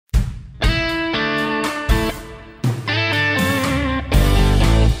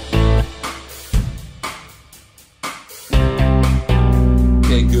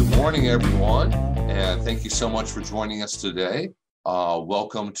morning, everyone, and thank you so much for joining us today.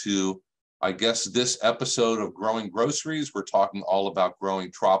 Welcome to, I guess, this episode of Growing Groceries. We're talking all about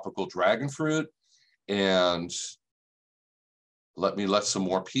growing tropical dragon fruit, and let me let some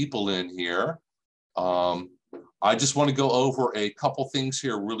more people in here. I just want to go over a couple things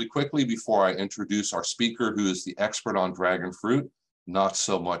here really quickly before I introduce our speaker, who is the expert on dragon fruit, not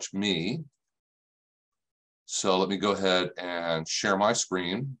so much me. So let me go ahead and share my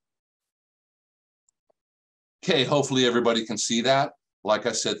screen. Okay, hopefully everybody can see that. Like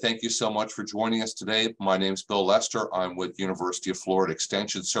I said, thank you so much for joining us today. My name is Bill Lester. I'm with University of Florida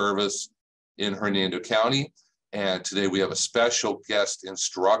Extension Service in Hernando County. And today we have a special guest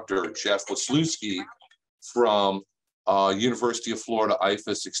instructor, Jeff Waslewski from University of Florida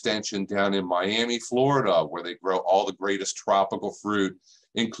IFAS Extension down in Miami, Florida, where they grow all the greatest tropical fruit,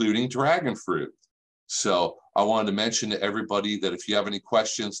 including dragon fruit. So I wanted to mention to everybody that if you have any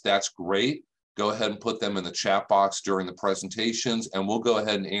questions, that's great. Go ahead and put them in the chat box during the presentations, and we'll go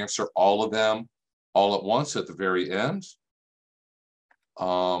ahead and answer all of them all at once at the very end.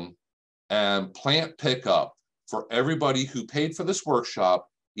 And plant pickup. For everybody who paid for this workshop,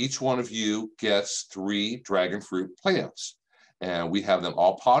 each one of you gets 3 dragon fruit plants. And we have them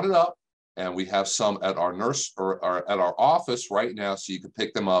all potted up, and we have some at our at our office right now, so you can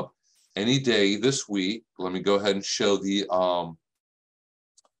pick them up any day this week. Let me go ahead and show the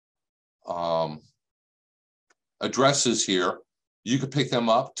addresses here. You can pick them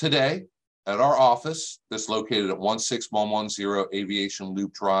up today at our office that's located at 16110 Aviation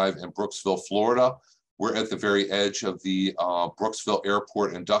Loop Drive in Brooksville, Florida. We're at the very edge of the Brooksville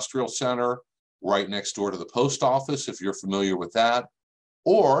Airport Industrial Center, right next door to the post office, if you're familiar with that.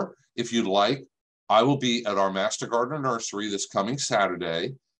 Or if you'd like, I will be at our Master Gardener Nursery this coming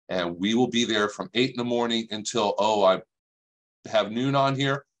Saturday, and we will be there from 8 in the morning until, I have noon on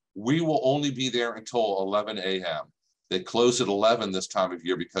here. We will only be there until 11 a.m. They close at 11 this time of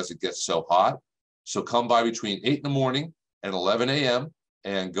year because it gets so hot. So come by between 8 in the morning and 11 a.m.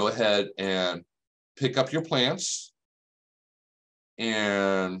 and go ahead and pick up your plants.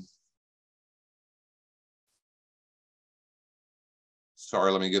 And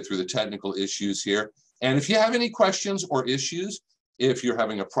sorry, let me get through the technical issues here. And if you have any questions or issues, if you're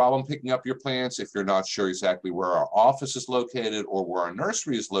having a problem picking up your plants, if you're not sure exactly where our office is located or where our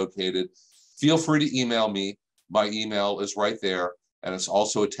nursery is located, feel free to email me. My email is right there, and it's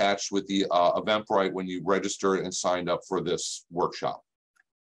also attached with the Eventbrite when you registered and signed up for this workshop.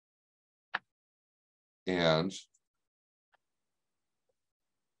 And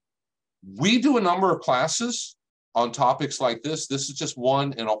we do a number of classes on topics like this. This is just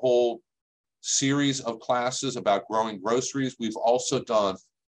one in a whole series of classes about growing groceries. We've also done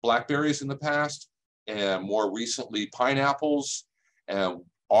blackberries in the past, and more recently pineapples. And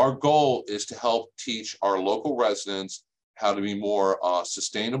our goal is to help teach our local residents how to be more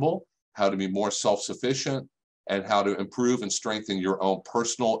sustainable, how to be more self-sufficient, and how to improve and strengthen your own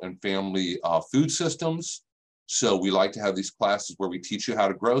personal and family food systems. So we like to have these classes where we teach you how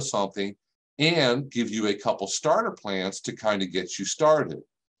to grow something and give you a couple starter plants to kind of get you started.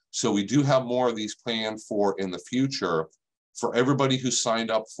 So we do have more of these planned for in the future. For everybody who signed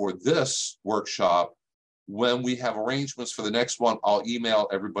up for this workshop, when we have arrangements for the next one, I'll email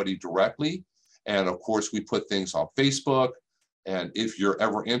everybody directly. And of course, we put things on Facebook. And if you're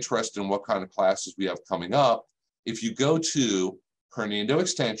ever interested in what kind of classes we have coming up, if you go to Hernando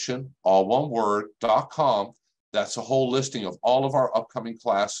Extension, all one word, .com, that's a whole listing of all of our upcoming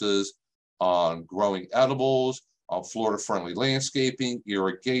classes on growing edibles, on Florida-friendly landscaping,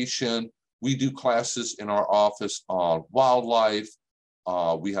 irrigation. We do classes in our office on wildlife.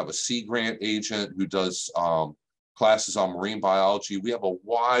 We have a Sea Grant agent who does classes on marine biology. We have a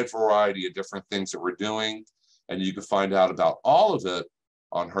wide variety of different things that we're doing, and you can find out about all of it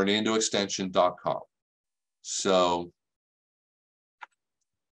on HernandoExtension.com. So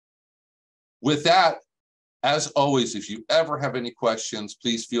with that, as always, if you ever have any questions,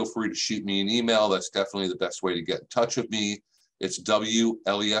 please feel free to shoot me an email. That's definitely the best way to get in touch with me. It's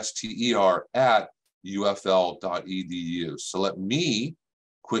wlester@ufl.edu. So let me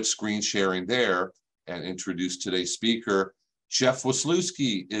quit screen sharing there and introduce today's speaker. Jeff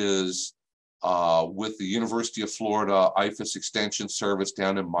Waslewski is with the University of Florida IFAS Extension Service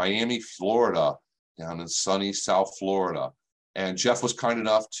down in Miami, Florida, down in sunny South Florida. And Jeff was kind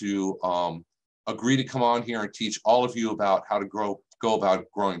enough to agree to come on here and teach all of you about how to go about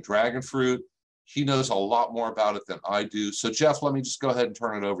growing dragon fruit. He knows a lot more about it than I do. So Jeff, let me just go ahead and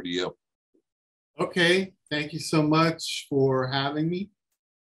turn it over to you. Okay, thank you so much for having me.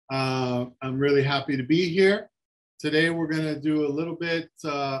 I'm really happy to be here. Today we're going to do a little bit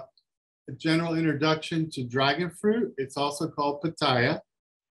a general introduction to dragon fruit. It's also called pitaya,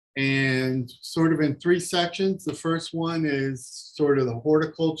 and sort of in three sections. The first one is sort of the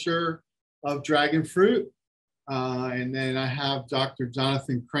horticulture of dragon fruit. And then I have Dr.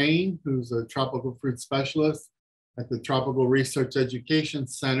 Jonathan Crane, who's a tropical fruit specialist at the Tropical Research Education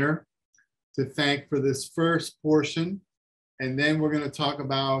Center, to thank for this first portion. And then we're going to talk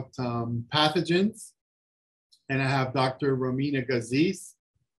about pathogens. And I have Dr. Romina Gazis,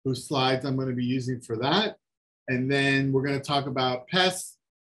 whose slides I'm going to be using for that. And then we're going to talk about pests,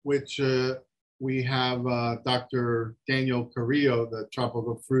 which we have Dr. Daniel Carrillo, the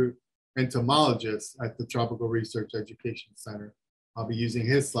tropical fruit entomologist at the Tropical Research Education Center. I'll be using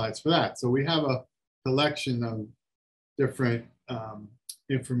his slides for that. So we have a collection of different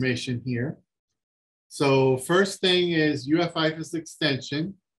information here. So first thing is UF-IFAS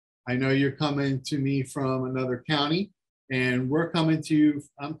extension. I know you're coming to me from another county, and I'm coming to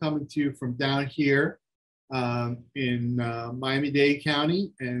you from down here in Miami-Dade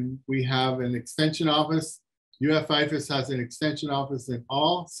County, and we have an extension office. UF-IFAS has an extension office in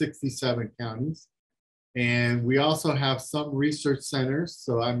all 67 counties. And we also have some research centers.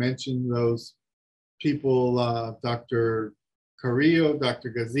 So I mentioned those people, Dr. Carrillo,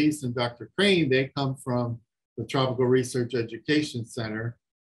 Dr. Gazis, and Dr. Crane. They come from the Tropical Research Education Center,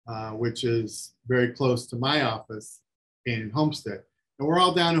 which is very close to my office in Homestead. And we're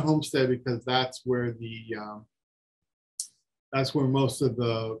all down in Homestead because that's where most of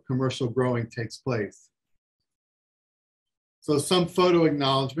the commercial growing takes place. So some photo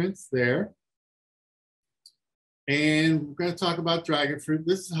acknowledgements there. And we're going to talk about dragon fruit.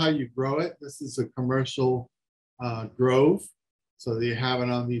 This is how you grow it. This is a commercial grove. So you have it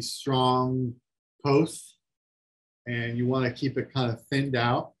on these strong posts, and you want to keep it kind of thinned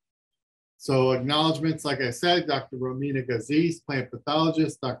out. So acknowledgements, like I said, Dr. Romina Gazis, plant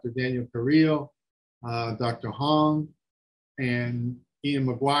pathologist, Dr. Daniel Carrillo, Dr. Hong, and Ian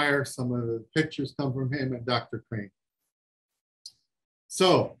McGuire. Some of the pictures come from him, and Dr. Crane.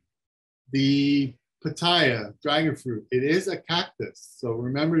 So the pitaya, dragon fruit, it is a cactus. So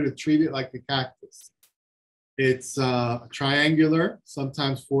remember to treat it like a cactus. It's triangular,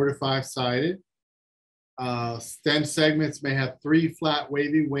 sometimes 4 to 5 sided. Stem segments may have 3 flat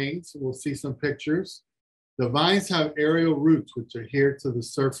wavy wings. We'll see some pictures. The vines have aerial roots, which adhere to the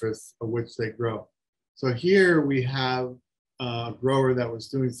surface of which they grow. So here we have a grower that was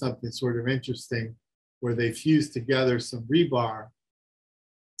doing something sort of interesting, where they fused together some rebar,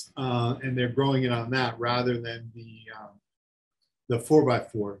 and they're growing it on that rather than the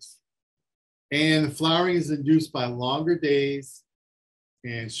 4x4s. And the flowering is induced by longer days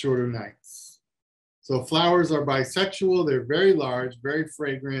and shorter nights. So flowers are bisexual. They're very large, very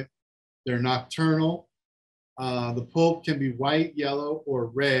fragrant. They're nocturnal. The pulp can be white, yellow, or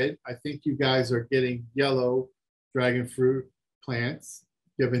red. I think you guys are getting yellow dragon fruit plants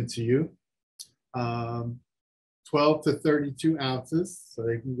given to you. 12 to 32 ounces, so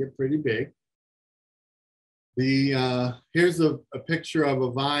they can get pretty big. Here's a picture of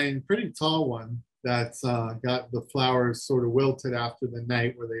a vine, pretty tall one, that's got the flowers sort of wilted after the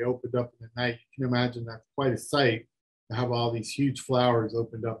night, where they opened up in the night. You can imagine that's quite a sight to have all these huge flowers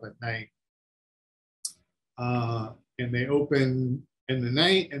opened up at night. And they open in the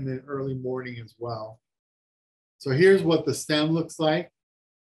night and then early morning as well. So here's what the stem looks like.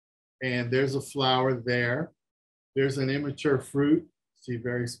 And there's a flower there. There's an immature fruit, see,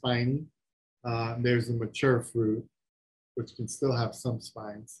 very spiny. There's a mature fruit, which can still have some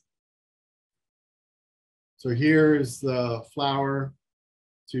spines. So here's the flower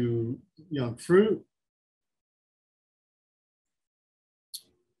to young fruit.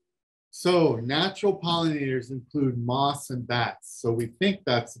 So natural pollinators include moths and bats. So we think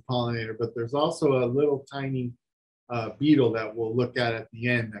that's the pollinator, but there's also a little tiny beetle that we'll look at the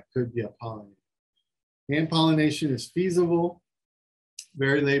end that could be a pollinator. Hand pollination is feasible,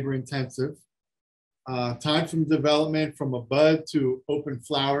 very labor intensive. Time from development from a bud to open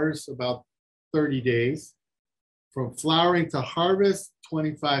flowers, about 30 days. From flowering to harvest,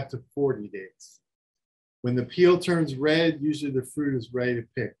 25 to 40 days. When the peel turns red, usually the fruit is ready to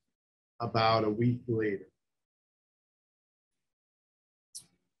pick about a week later.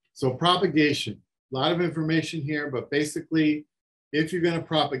 So propagation, a lot of information here, but basically, if you're going to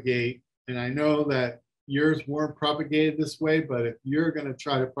propagate, and I know that yours weren't propagated this way, but if you're going to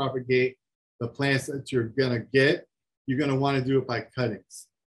try to propagate the plants that you're going to get, you're going to want to do it by cuttings.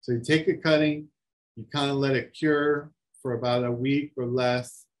 So you take a cutting, you kind of let it cure for about a week or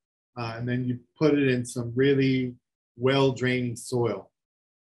less, and then you put it in some really well-draining soil.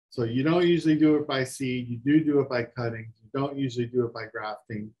 So you don't usually do it by seed. You do it by cutting. You don't usually do it by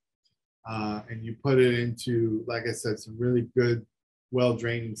grafting. and you put it into, like I said, some really good,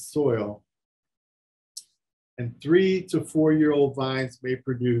 well-draining soil. And 3 to 4 year old vines may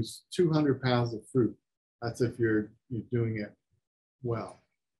produce 200 pounds of fruit. That's if you're doing it well.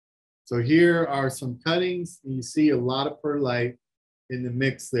 So here are some cuttings. And you see a lot of perlite in the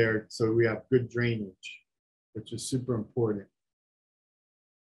mix there. So we have good drainage, which is super important.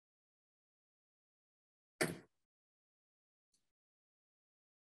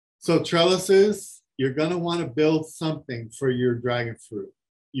 So trellises, you're gonna wanna build something for your dragon fruit.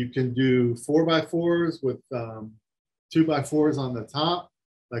 You can do 4x4s with 2x4s on the top,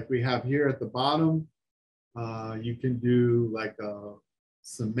 like we have here at the bottom. You can do like a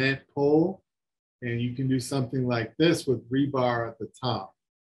cement pole, and you can do something like this with rebar at the top.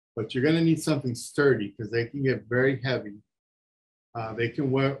 But you're gonna need something sturdy because they can get very heavy. They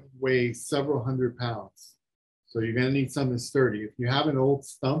can weigh several hundred pounds. So you're gonna need something sturdy. If you have an old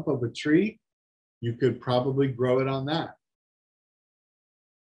stump of a tree, you could probably grow it on that.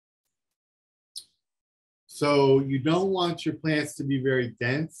 So you don't want your plants to be very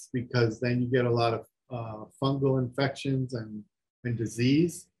dense because then you get a lot of fungal infections and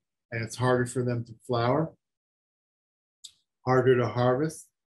disease, and it's harder for them to flower, harder to harvest,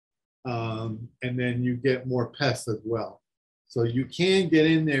 and then you get more pests as well. So you can get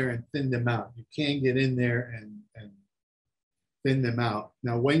in there and thin them out. You can get in there and thin them out.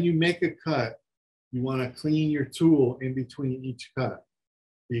 Now, when you make a cut, you want to clean your tool in between each cut,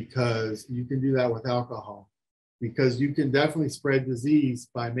 because you can do that with alcohol, because you can definitely spread disease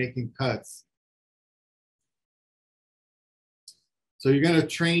by making cuts. So you're going to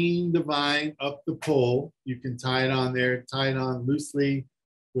train the vine up the pole. You can tie it on there, tie it on loosely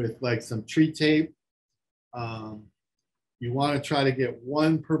with like some tree tape. You want to try to get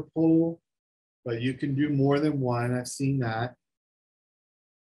one per pole, but you can do more than one. I've seen that.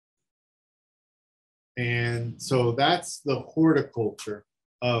 And so that's the horticulture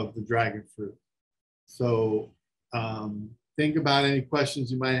of the dragon fruit. So think about any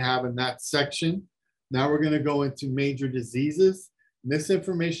questions you might have in that section. Now we're going to go into major diseases. And this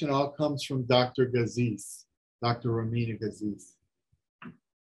information all comes from Dr. Gaziz, Dr. Romina Gaziz.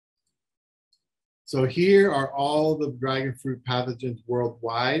 So here are all the dragon fruit pathogens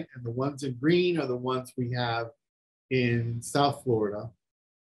worldwide, and the ones in green are the ones we have in South Florida.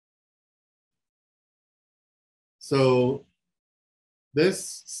 So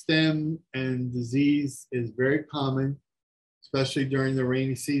this stem and disease is very common, especially during the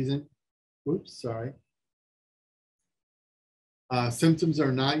rainy season. Whoops, sorry. Symptoms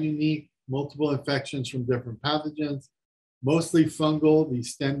are not unique, multiple infections from different pathogens, mostly fungal,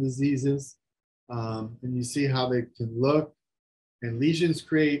 these stem diseases. And you see how they can look. And lesions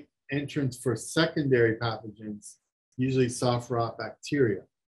create entrance for secondary pathogens, usually soft rot bacteria.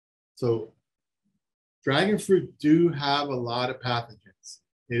 So dragon fruit do have a lot of pathogens.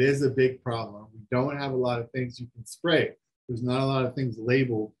 It is a big problem. We don't have a lot of things you can spray. There's not a lot of things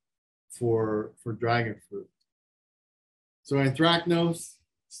labeled for dragon fruit. So anthracnose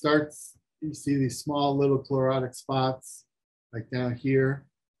starts, you see these small little chlorotic spots like down here.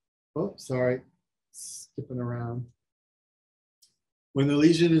 Oh, sorry, skipping around. When the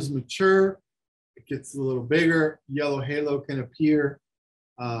lesion is mature, it gets a little bigger. Yellow halo can appear.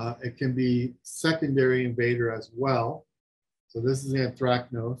 It can be secondary invader as well. So this is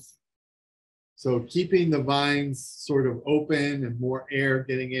anthracnose. So keeping the vines sort of open and more air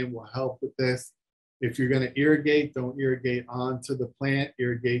getting in will help with this. If you're going to irrigate, don't irrigate onto the plant,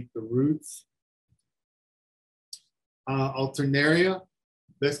 irrigate the roots. Alternaria,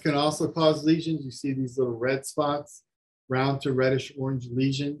 this can also cause lesions. You see these little red spots, brown to reddish orange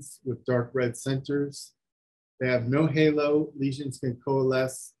lesions with dark red centers. They have no halo. Lesions can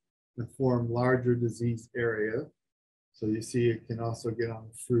coalesce and form larger disease area. So you see it can also get on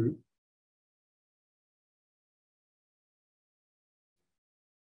the fruit.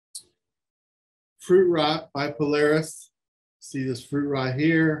 Fruit rot, bipolaris. See this fruit rot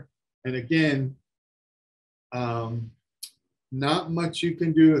here. And again, not much you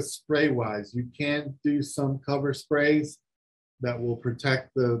can do spray-wise. You can do some cover sprays that will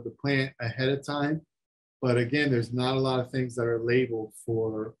protect the plant ahead of time. But again, there's not a lot of things that are labeled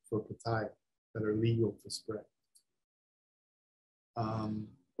for pitaya that are legal to spray.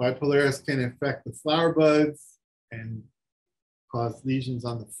 Bipolaris can infect the flower buds and cause lesions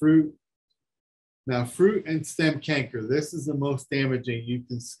on the fruit. Now, fruit and stem canker, this is the most damaging. You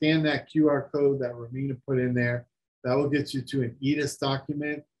can scan that QR code that Romina put in there. That will get you to an EDIS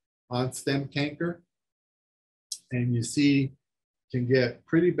document on stem canker. And you see, can get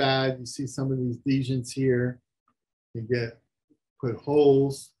pretty bad. You see some of these lesions here. You put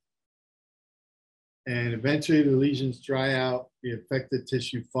holes. And eventually the lesions dry out, the affected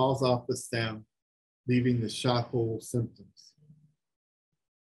tissue falls off the stem, leaving the shot hole symptoms.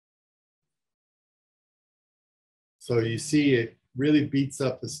 So you see it really beats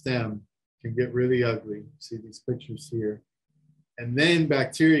up the stem, can get really ugly. See these pictures here. And then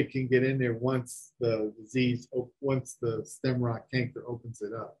bacteria can get in there once the disease, once the stem rot canker opens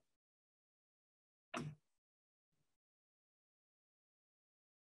it up.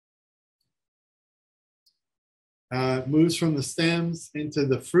 It moves from the stems into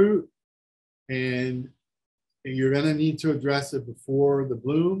the fruit, and you're going to need to address it before the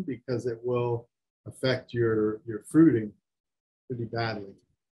bloom because it will affect your fruiting pretty badly.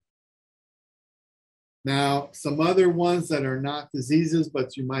 Now, some other ones that are not diseases,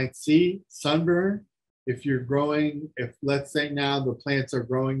 but you might see sunburn. If you're growing, if let's say now the plants are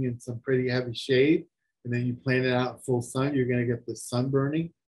growing in some pretty heavy shade, and then you plant it out in full sun, you're going to get this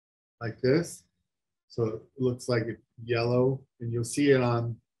sunburning like this. So it looks like it's yellow, and you'll see it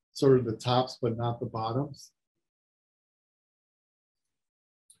on sort of the tops, but not the bottoms.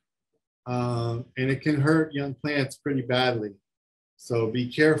 And it can hurt young plants pretty badly. So be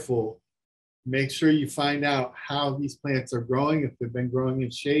careful. Make sure you find out how these plants are growing. If they've been growing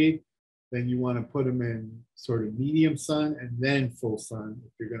in shade, then you want to put them in sort of medium sun and then full sun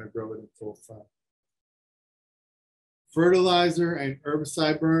if you're going to grow it in full sun. Fertilizer and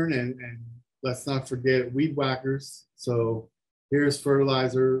herbicide burn, and let's not forget weed whackers. So here's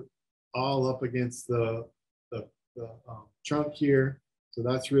fertilizer all up against the trunk here. So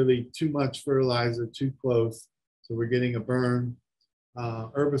that's really too much fertilizer, too close. So we're getting a burn,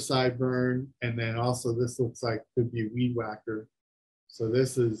 herbicide burn, and then also this looks like could be a weed whacker. So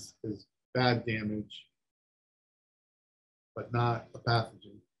this is bad damage, but not a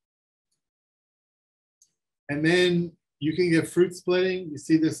pathogen. And then you can get fruit splitting. You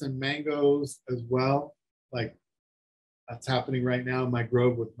see this in mangoes as well. Like that's happening right now in my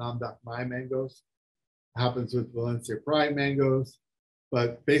grove with Namdak Mai mangoes. It happens with Valencia Pride mangoes.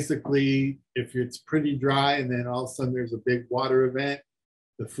 But basically, if it's pretty dry and then all of a sudden there's a big water event,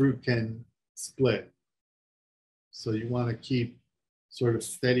 the fruit can split. So you want to keep sort of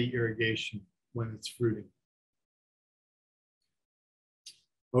steady irrigation when it's fruiting.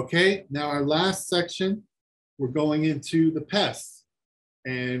 Okay, now our last section, we're going into the pests.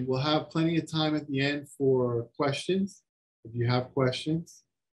 And we'll have plenty of time at the end for questions, if you have questions.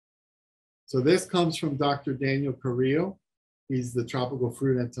 So this comes from Dr. Daniel Carrillo. He's the tropical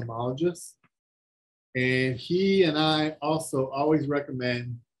fruit entomologist. And he and I also always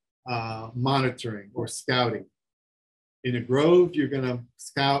recommend monitoring or scouting. In a grove, you're going to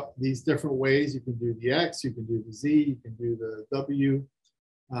scout these different ways. You can do the X, you can do the Z, you can do the W.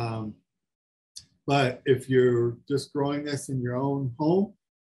 But if you're just growing this in your own home,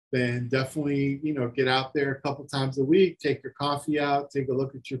 then definitely, get out there a couple times a week, take your coffee out, take a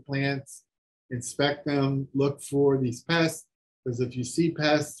look at your plants, inspect them, look for these pests. Because if you see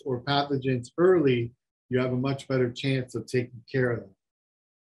pests or pathogens early, you have a much better chance of taking care of them.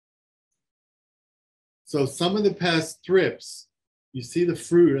 So some of the pests, thrips, you see the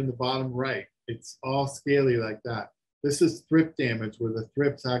fruit in the bottom right. It's all scaly like that. This is thrip damage, where the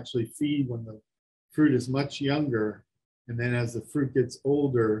thrips actually feed when the fruit is much younger. And then as the fruit gets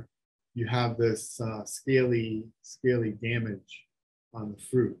older, you have this scaly damage on the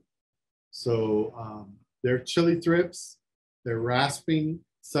fruit. So they're chili thrips. They're rasping,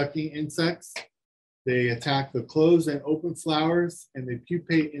 sucking insects. They attack the closed and open flowers, and they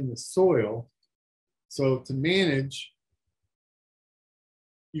pupate in the soil. So to manage,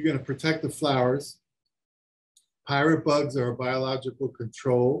 you're going to protect the flowers. Pirate bugs are a biological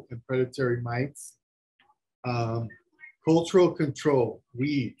control and predatory mites. Cultural control,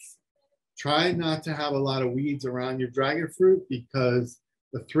 weeds. Try not to have a lot of weeds around your dragon fruit because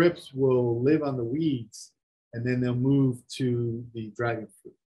the thrips will live on the weeds and then they'll move to the dragon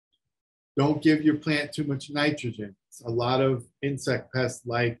fruit. Don't give your plant too much nitrogen. A lot of insect pests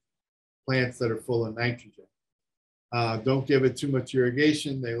like plants that are full of nitrogen. Don't give it too much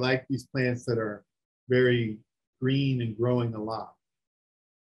irrigation. They like these plants that are very green and growing a lot.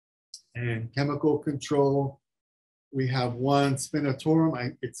 And chemical control, we have one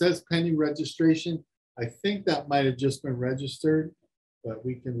spinatorum. It says pending registration. I think that might have just been registered, but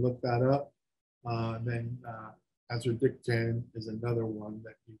we can look that up. Then Azradictan is another one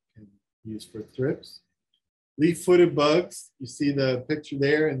that you can use for thrips. Leaf-footed bugs, you see the picture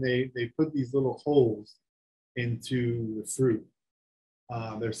there, and they put these little holes into the fruit.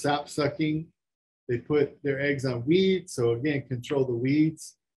 They're sap-sucking. They put their eggs on weeds, so again, control the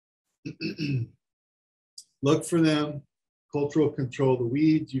weeds. Look for them, cultural control the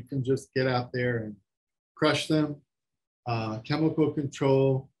weeds. You can just get out there and crush them. Chemical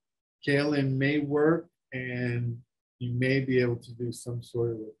control, kaolin may work, and you may be able to do some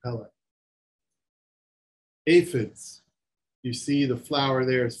sort of repellent. Aphids. You see the flower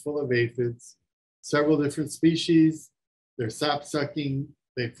there is full of aphids, several different species. They're sap-sucking,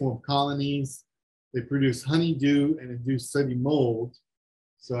 they form colonies, they produce honeydew and induce sooty mold.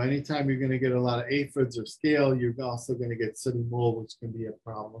 So anytime you're going to get a lot of aphids or scale, you're also going to get sooty mold, which can be a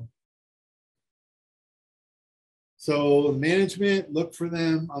problem. So management, look for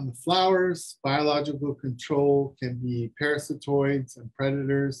them on the flowers. Biological control can be parasitoids and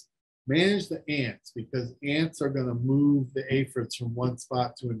predators. Manage the ants, because ants are going to move the aphids from one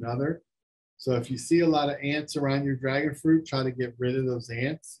spot to another. So if you see a lot of ants around your dragon fruit, try to get rid of those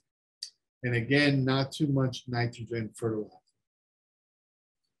ants. And again, not too much nitrogen fertilizer.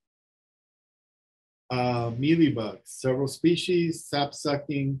 Mealybugs, several species,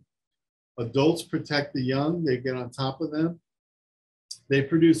 sap-sucking. Adults protect the young, they get on top of them. They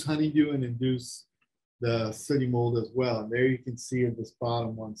produce honeydew and induce the sooty mold as well. And there you can see at this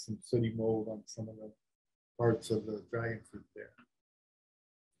bottom one, some sooty mold on some of the parts of the dragon fruit there.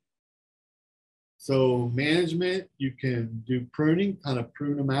 So management, you can do pruning, kind of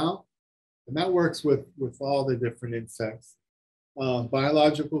prune them out. And that works with all the different insects.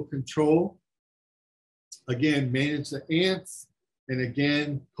 Biological control, again, manage the ants. And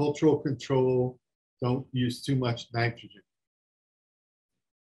again, cultural control, don't use too much nitrogen.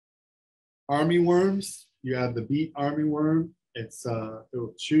 Armyworms, you have the beet armyworm. It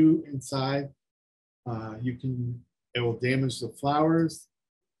will chew inside. It will damage the flowers.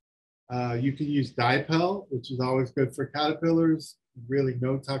 You can use dipel, which is always good for caterpillars. Really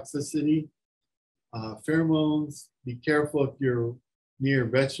no toxicity. Pheromones, be careful if you're near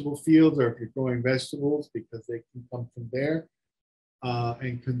vegetable fields or if you're growing vegetables, because they can come from there.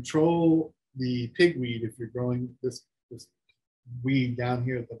 And control the pigweed if you're growing this weed down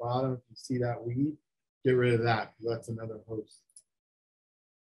here at the bottom. If you see that weed, get rid of that, because that's another host.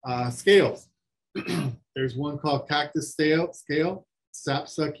 Scales. There's one called cactus scale, sap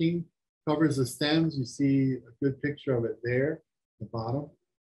sucking, covers the stems. You see a good picture of it there at the bottom.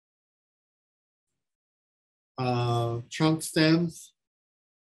 Trunk stems.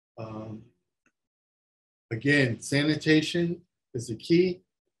 Again, sanitation is the key.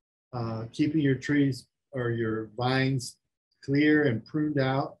 Keeping your trees or your vines clear and pruned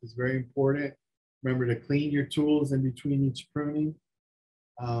out is very important. Remember to clean your tools in between each pruning.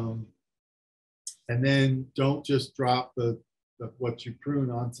 And then don't just drop what you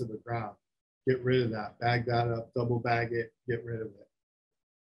prune onto the ground. Get rid of that. Bag that up, double bag it, get rid of it.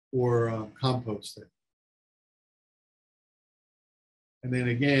 Or compost it. And then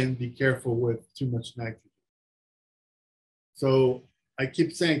again, be careful with too much nitrogen. So I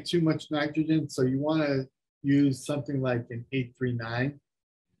keep saying too much nitrogen, so you want to use something like an 839.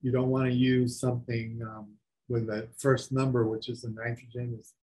 You don't want to use something with the first number, which is the nitrogen,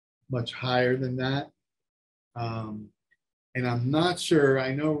 is much higher than that. And I'm not sure,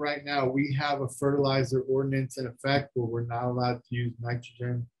 I know right now we have a fertilizer ordinance in effect where we're not allowed to use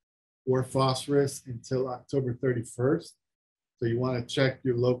nitrogen or phosphorus until October 31st. So you want to check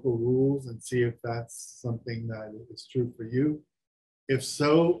your local rules and see if that's something that is true for you. If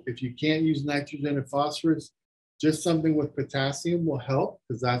so, if you can't use nitrogen and phosphorus, just something with potassium will help,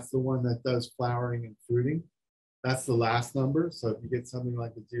 because that's the one that does flowering and fruiting. That's the last number. So if you get something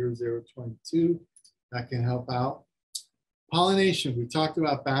like a 0022, that can help out. Pollination, we talked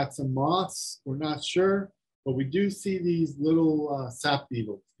about bats and moths. We're not sure, but we do see these little sap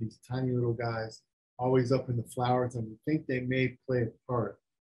beetles, these tiny little guys, always up in the flowers, and we think they may play a part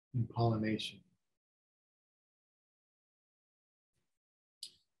in pollination.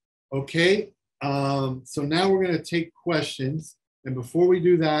 Okay, so now we're going to take questions. And before we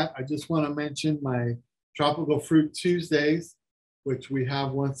do that, I just want to mention my Tropical Fruit Tuesdays, which we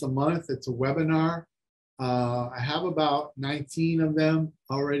have once a month. It's a webinar. I have about 19 of them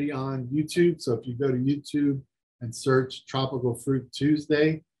already on YouTube. So if you go to YouTube and search Tropical Fruit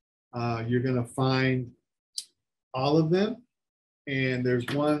Tuesday, you're going to find all of them. And there's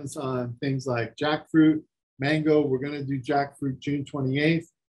ones on things like jackfruit, mango. We're going to do jackfruit June 28th.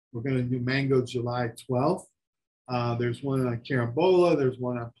 We're going to do mango July 12th. There's one on carambola. There's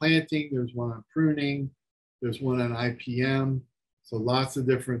one on planting. There's one on pruning. There's one on IPM. So lots of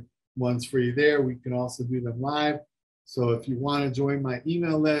different ones for you there. We can also do them live. So if you want to join my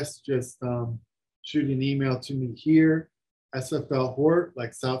email list, just shoot an email to me here. SFL Hort,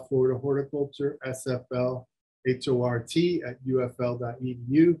 like South Florida Horticulture, SFL HORT at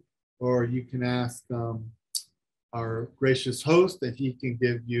ufl.edu. Or you can ask our gracious host, and he can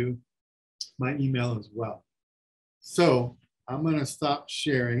give you my email as well. So I'm going to stop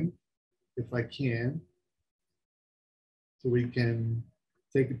sharing if I can, so we can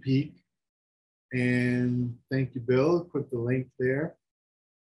take a peek. And thank you, Bill. Put the link there.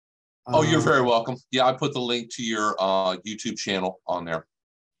 Oh, you're very welcome. Yeah, I put the link to your YouTube channel on there.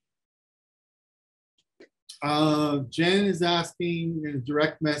 Jen is asking in a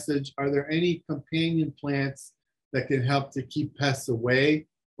direct message, are there any companion plants that can help to keep pests away,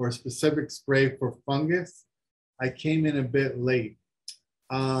 or a specific spray for fungus? I came in a bit late.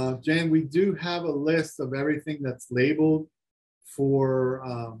 Jen, we do have a list of everything that's labeled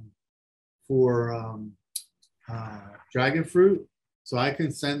for dragon fruit. So I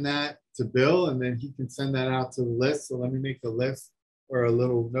can send that to Bill, and then he can send that out to the list. So let me make a list or a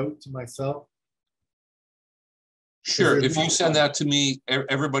little note to myself. Sure. If you send that to me,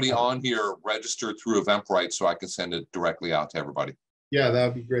 everybody on here registered through Eventbrite, so I can send it directly out to everybody. Yeah, that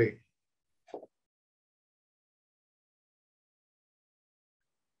would be great.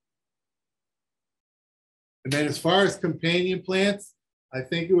 And then as far as companion plants, I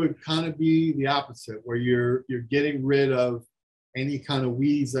think it would kind of be the opposite, where you're getting rid of any kind of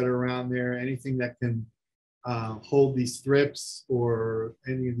weeds that are around there, anything that can hold these thrips or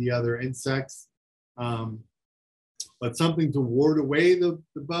any of the other insects. But something to ward away the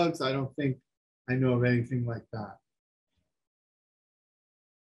bugs, I don't think I know of anything like that.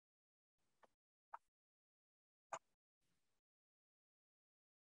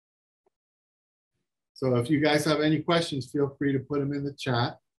 So if you guys have any questions, feel free to put them in the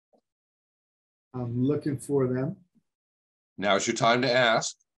chat. I'm looking for them. Now's your time to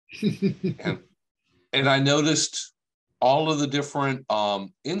ask. and I noticed all of the different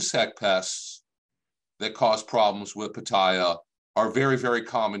insect pests that cause problems with pitaya are very, very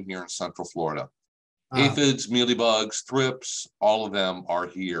common here in Central Florida. Aphids, mealybugs, thrips, all of them are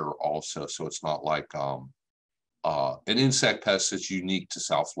here also. So it's not like an insect pest that's unique to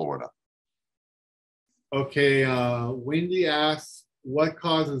South Florida. Okay, Wendy asks, what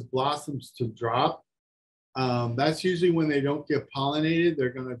causes blossoms to drop? That's usually when they don't get pollinated, they're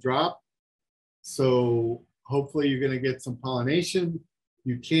going to drop. So hopefully you're going to get some pollination.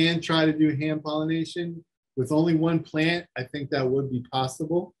 You can try to do hand pollination. With only one plant, I think that would be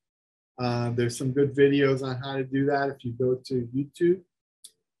possible. There's some good videos on how to do that if you go to YouTube.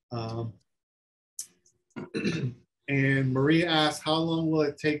 And Maria asks, how long will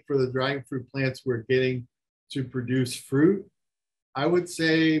it take for the dragon fruit plants we're getting to produce fruit? I would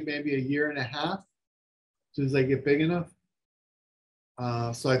say maybe 1.5 years, as soon as they get big enough.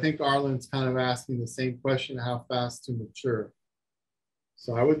 So I think Arlen's kind of asking the same question, how fast to mature.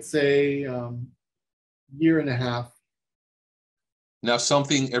 So I would say 1.5 years. Now,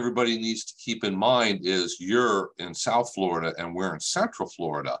 something everybody needs to keep in mind is you're in South Florida and we're in Central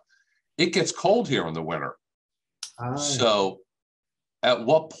Florida. It gets cold here in the winter. So at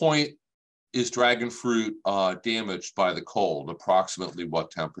what point is dragon fruit damaged by the cold? Approximately what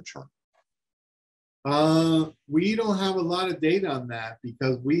temperature? We don't have a lot of data on that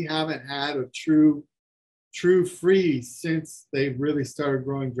because we haven't had a true freeze since they really started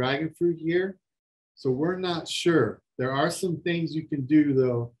growing dragon fruit here. So we're not sure. There are some things you can do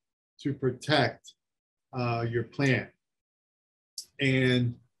though to protect your plant.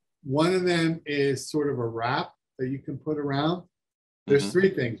 And one of them is sort of a wrap that you can put around. There's 3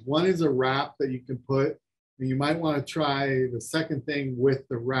 things. One is a wrap that you can put, and you might want to try the second thing with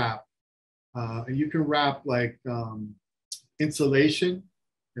the wrap. And you can wrap like insulation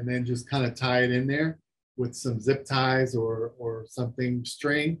and then just kind of tie it in there with some zip ties or something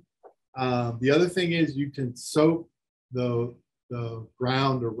string. The other thing is you can soak the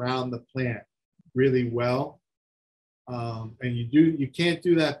ground around the plant really well. And you can't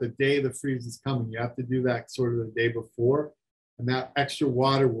do that the day the freeze is coming. You have to do that sort of the day before, and that extra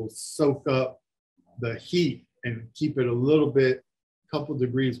water will soak up the heat and keep it a little bit, couple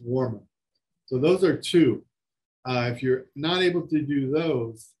degrees warmer. So those are 2. If you're not able to do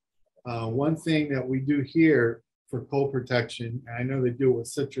those, one thing that we do here for cold protection, and I know they do it with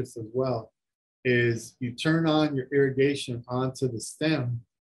citrus as well, is you turn on your irrigation onto the stem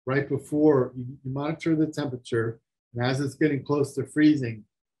right before you monitor the temperature. And as it's getting close to freezing,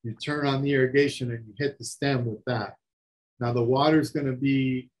 you turn on the irrigation and you hit the stem with that. Now the water is going to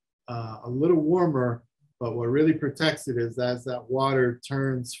be a little warmer, but what really protects it is as that water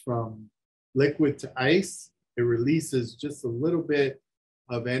turns from liquid to ice, it releases just a little bit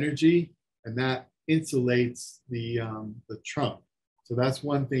of energy, and that insulates the trunk. So that's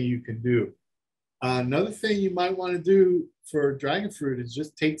one thing you can do. Another thing you might want to do for dragon fruit is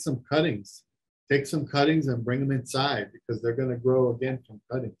just take some cuttings. Take some cuttings and bring them inside because they're going to grow again from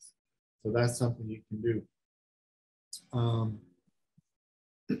cuttings. So that's something you can do.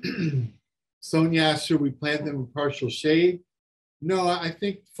 Sonia asked, should we plant them in partial shade? No, I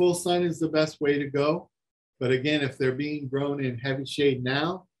think full sun is the best way to go. But again, if they're being grown in heavy shade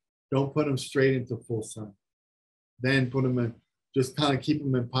now, don't put them straight into full sun. Then put them in, just kind of keep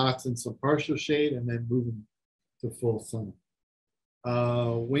them in pots in some partial shade and then move them to full sun.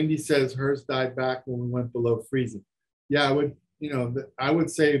 Wendy says hers died back when we went below freezing. Yeah, I would, I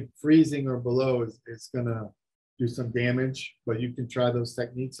would say freezing or below is gonna do some damage, but you can try those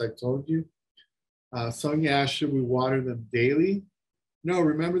techniques I told you. Sonia asked, should we water them daily? No,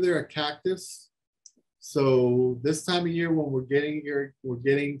 remember they're a cactus. So this time of year when we're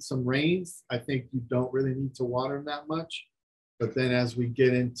getting some rains, I think you don't really need to water them that much. But then as we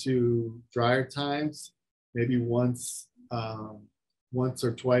get into drier times, maybe once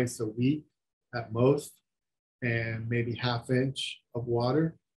or twice a week at most, and maybe ½ inch of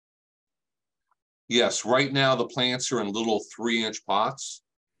water. Yes, right now the plants are in little 3-inch pots.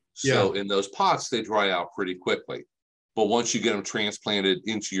 So in those pots, they dry out pretty quickly. But once you get them transplanted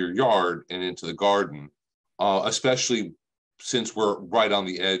into your yard and into the garden, especially since we're right on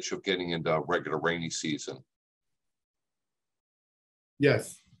the edge of getting into regular rainy season.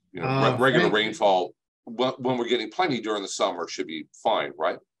 Yes. Regular rainfall, when we're getting plenty during the summer, should be fine,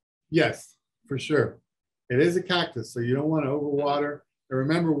 right? Yes, for sure. It is a cactus, so you don't want to overwater. And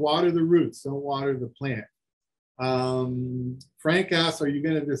remember, water the roots, don't water the plant. Frank asks, are you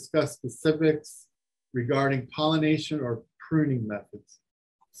going to discuss specifics regarding pollination or pruning methods?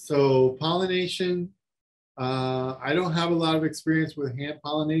 So pollination, I don't have a lot of experience with hand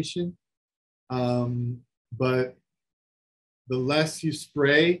pollination, but the less you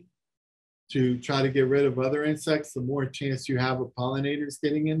spray to try to get rid of other insects, the more chance you have of pollinators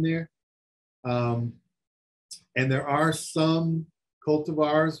getting in there. And there are some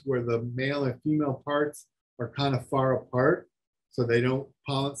cultivars where the male and female parts are kind of far apart, so they don't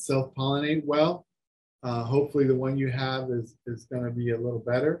self-pollinate well. Hopefully the one you have is going to be a little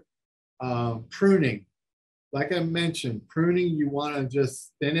better. Pruning, like I mentioned, pruning, you want to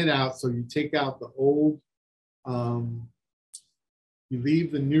just thin it out. So you take out the old, you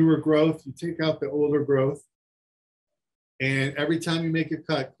leave the newer growth, you take out the older growth. And every time you make a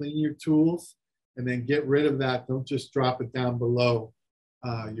cut, clean your tools and then get rid of that. Don't just drop it down below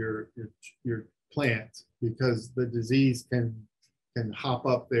your plant, because the disease can hop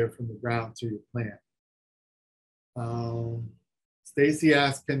up there from the ground to your plant. Stacy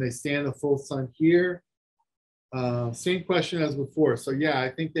asked, can they stand the full sun here? Same question as before. So yeah, I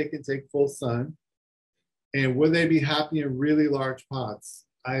think they can take full sun. And would they be happy in really large pots?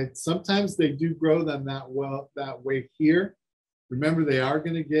 Sometimes they do grow them that way here. Remember, they are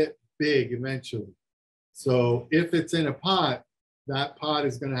going to get big eventually. So if it's in a pot, that pot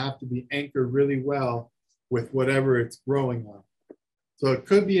is going to have to be anchored really well with whatever it's growing on. So it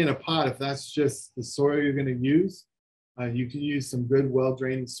could be in a pot if that's just the soil you're going to use. You can use some good,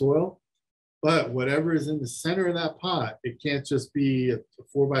 well-draining soil. But whatever is in the center of that pot, it can't just be a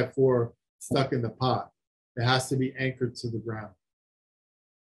 4x4 stuck in the pot. It has to be anchored to the ground.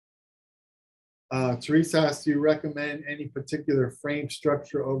 Teresa asks, do you recommend any particular frame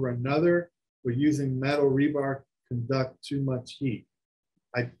structure over another? Or using metal rebar conduct too much heat?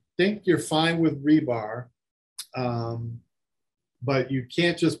 I think you're fine with rebar, but you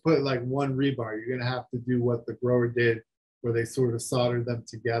can't just put like one rebar. You're going to have to do what the grower did, where they sort of soldered them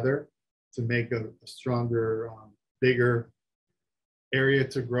together to make a stronger, bigger area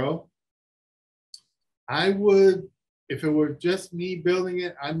to grow. I would, if it were just me building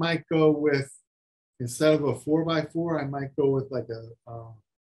it, I might go with, instead of a 4x4, I might go with like a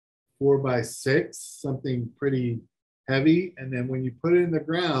 4x6, something pretty heavy. And then when you put it in the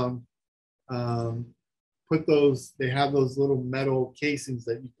ground, they have those little metal casings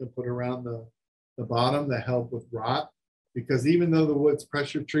that you can put around the bottom that help with rot. Because even though the wood's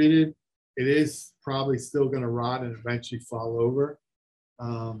pressure treated, it is probably still going to rot and eventually fall over.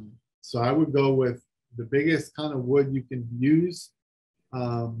 So I would go with the biggest kind of wood you can use.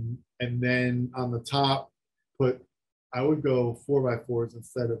 And then on the top, I would go 4x4s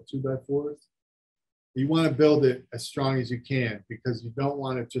instead of 2x4s. You want to build it as strong as you can because you don't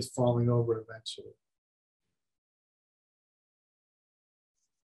want it just falling over eventually.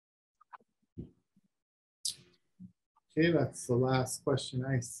 Okay, that's the last question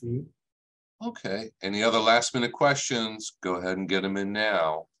I see. Okay, any other last minute questions? Go ahead and get them in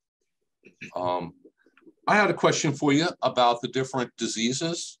now. I had a question for you about the different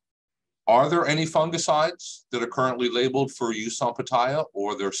diseases. Are there any fungicides that are currently labeled for use on pitaya,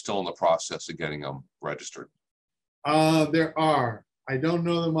 or they're still in the process of getting them registered? There are. I don't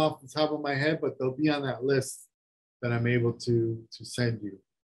know them off the top of my head, but they'll be on that list that I'm able to send you.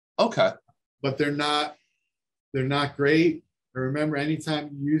 Okay. But they're not great. And remember, anytime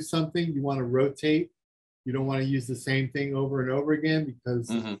you use something, you want to rotate. You don't want to use the same thing over and over again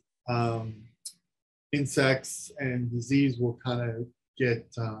because insects and disease will kind of get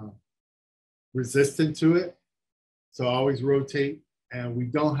resistant to it. So always rotate, and we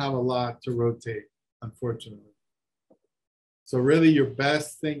don't have a lot to rotate, unfortunately. So really your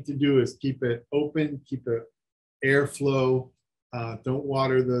best thing to do is keep it open, keep it airflow. Don't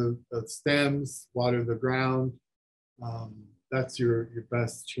water the stems, water the ground. That's your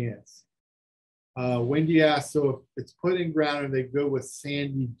best chance. Wendy asked, so if it's put in ground, are they good with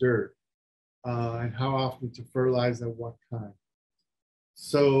sandy dirt? And how often to fertilize and what kind?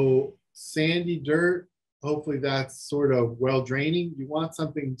 So sandy dirt, hopefully that's sort of well draining. You want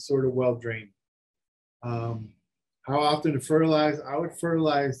something sort of well draining. How often to fertilize? I would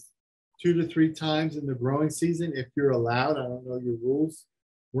fertilize 2 to 3 times in the growing season if you're allowed. I don't know your rules.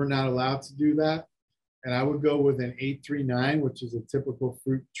 We're not allowed to do that. And I would go with an 839, which is a typical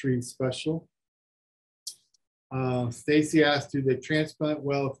fruit tree special. Stacy asked, do they transplant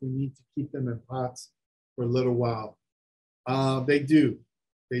well if we need to keep them in pots for a little while? They do.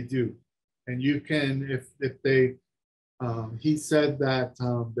 They do. And you can, if they, he said that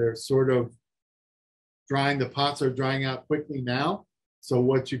they're sort of drying, the pots are drying out quickly now. So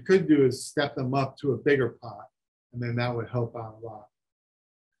what you could do is step them up to a bigger pot, and then that would help out a lot.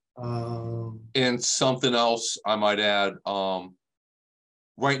 And something else I might add,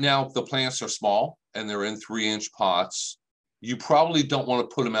 right now the plants are small and they're in 3-inch pots. You probably don't want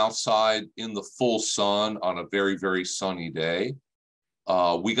to put them outside in the full sun on a very, very sunny day.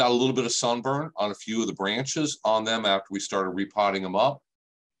 We got a little bit of sunburn on a few of the branches on them after we started repotting them up.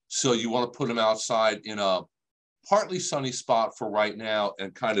 So you want to put them outside in a partly sunny spot for right now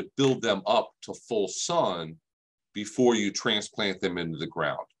and kind of build them up to full sun before you transplant them into the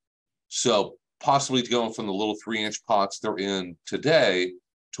ground. So possibly going from the little 3-inch pots they're in today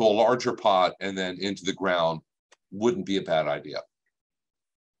to a larger pot and then into the ground wouldn't be a bad idea.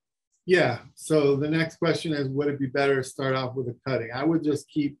 Yeah, so the next question is, would it be better to start off with a cutting? I would just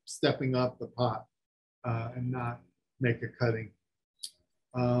keep stepping up the pot and not make a cutting.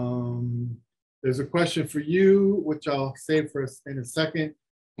 There's a question for you, which I'll save for us in a second.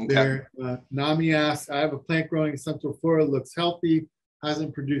 Okay. There, Nami asks, I have a plant growing in Central Florida, looks healthy,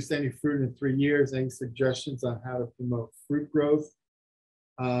 hasn't produced any fruit in 3 years. Any suggestions on how to promote fruit growth?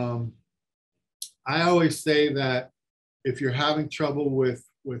 I always say that if you're having trouble with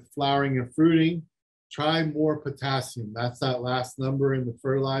flowering and fruiting, try more potassium. That's that last number in the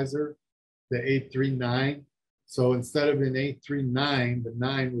fertilizer, the 839. So instead of an 839, the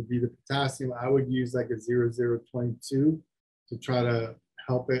 9 would be the potassium. I would use like a 0022 to try to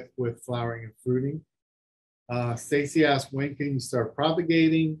help it with flowering and fruiting. Stacy asked, when can you start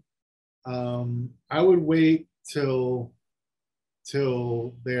propagating? I would wait till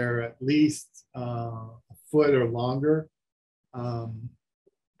they're at least a foot or longer. And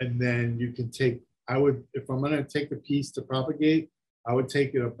then you can take, if I'm gonna take a piece to propagate, I would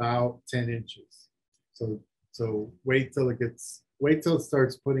take it about 10 inches. So wait till it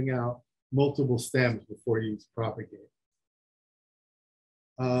starts putting out multiple stems before you propagate.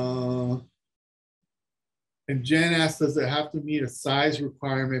 And Jen asked, does it have to meet a size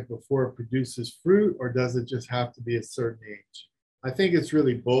requirement before it produces fruit, or does it just have to be a certain age? I think it's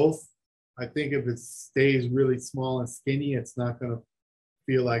really both. I think if it stays really small and skinny, it's not going to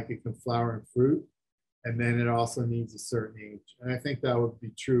feel like it can flower and fruit. And then it also needs a certain age. And I think that would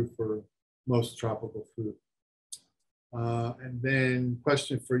be true for most tropical fruit. And then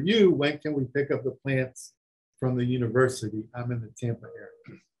question for you, when can we pick up the plants from the university? I'm in the Tampa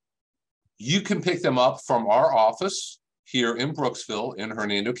area. You can pick them up from our office here in Brooksville in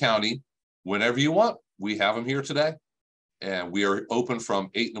Hernando County whenever you want. We have them here today. And we are open from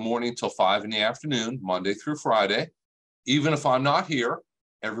 8 in the morning till 5 in the afternoon, Monday through Friday. Even if I'm not here,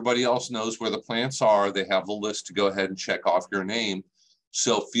 everybody else knows where the plants are. They have the list to go ahead and check off your name.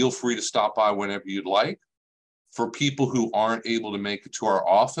 So feel free to stop by whenever you'd like. For people who aren't able to make it to our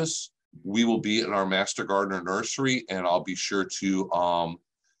office, we will be at our Master Gardener Nursery, and I'll be sure to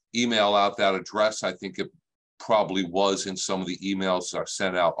email out that address. I think it probably was in some of the emails that I've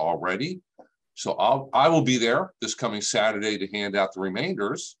sent out already. So I will be there this coming Saturday to hand out the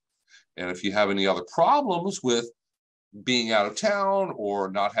remainders. And if you have any other problems with being out of town or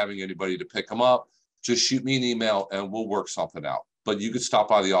not having anybody to pick them up, just shoot me an email and we'll work something out. But you could stop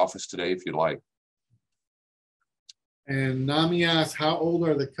by the office today if you'd like. And Nami asks, how old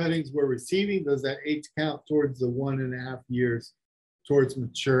are the cuttings we're receiving? Does that age count towards the 1.5 years towards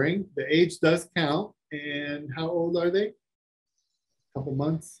maturing. The age does count. And how old are they? A couple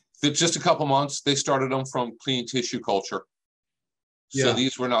months? Just a couple months. They started them from clean tissue culture. So Yeah.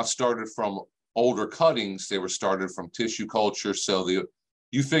 these were not started from older cuttings. They were started from tissue culture. So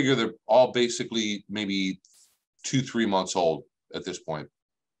you figure they're all basically maybe 2-3 months old at this point.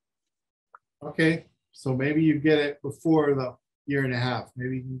 Okay. So maybe you get it before the year and a half.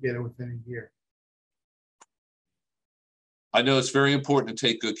 Maybe you can get it within a year. I know it's very important to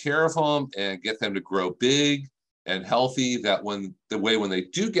take good care of them and get them to grow big and healthy, that when they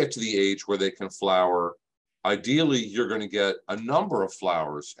do get to the age where they can flower, ideally you're going to get a number of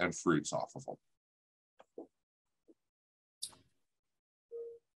flowers and fruits off of them.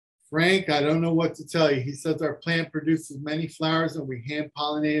 Frank, I don't know what to tell you. He says our plant produces many flowers and we hand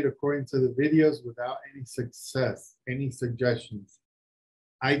pollinate according to the videos without any success. Any suggestions?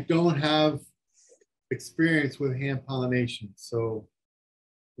 I don't have experience with hand pollination. So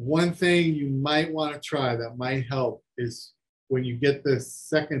one thing you might want to try that might help is when you get this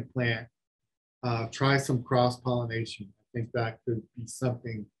second plant, try some cross pollination. I think that could be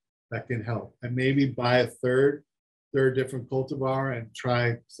something that can help. And maybe buy a third different cultivar and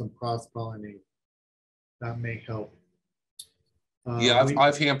try some cross pollinating. That may help. Yeah,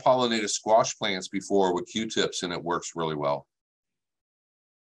 I've hand pollinated squash plants before with Q-tips and it works really well.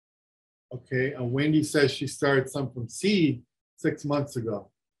 Okay, and Wendy says she started some from seed 6 months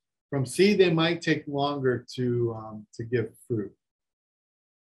ago. From seed, they might take longer to give fruit.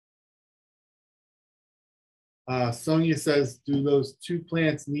 Sonia says, do those two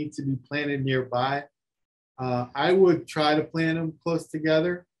plants need to be planted nearby? I would try to plant them close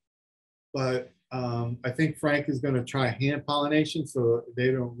together, but I think Frank is going to try hand pollination, so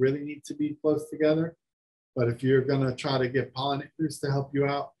they don't really need to be close together. But if you're going to try to get pollinators to help you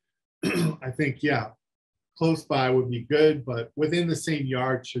out, I think, yeah, close by would be good, but within the same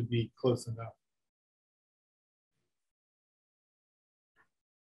yard should be close enough.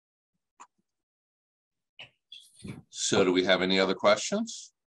 So do we have any other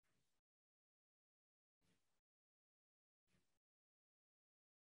questions?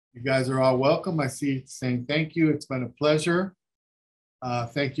 You guys are all welcome. I see you saying thank you. It's been a pleasure.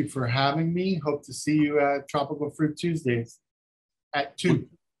 Thank you for having me. Hope to see you at Tropical Fruit Tuesdays at 2.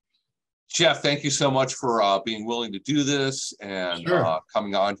 Jeff, thank you so much for being willing to do this and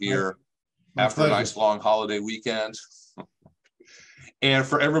coming on here after pleasure. a nice long holiday weekend. And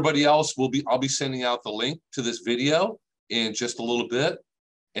for everybody else, I'll be sending out the link to this video in just a little bit.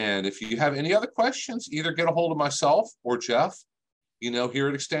 And if you have any other questions, either get a hold of myself or Jeff. You know, here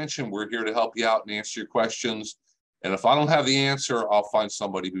at Extension, we're here to help you out and answer your questions. And if I don't have the answer, I'll find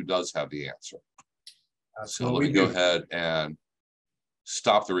somebody who does have the answer. So let me go ahead and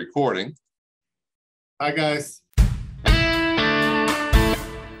stop the recording. Bye, guys.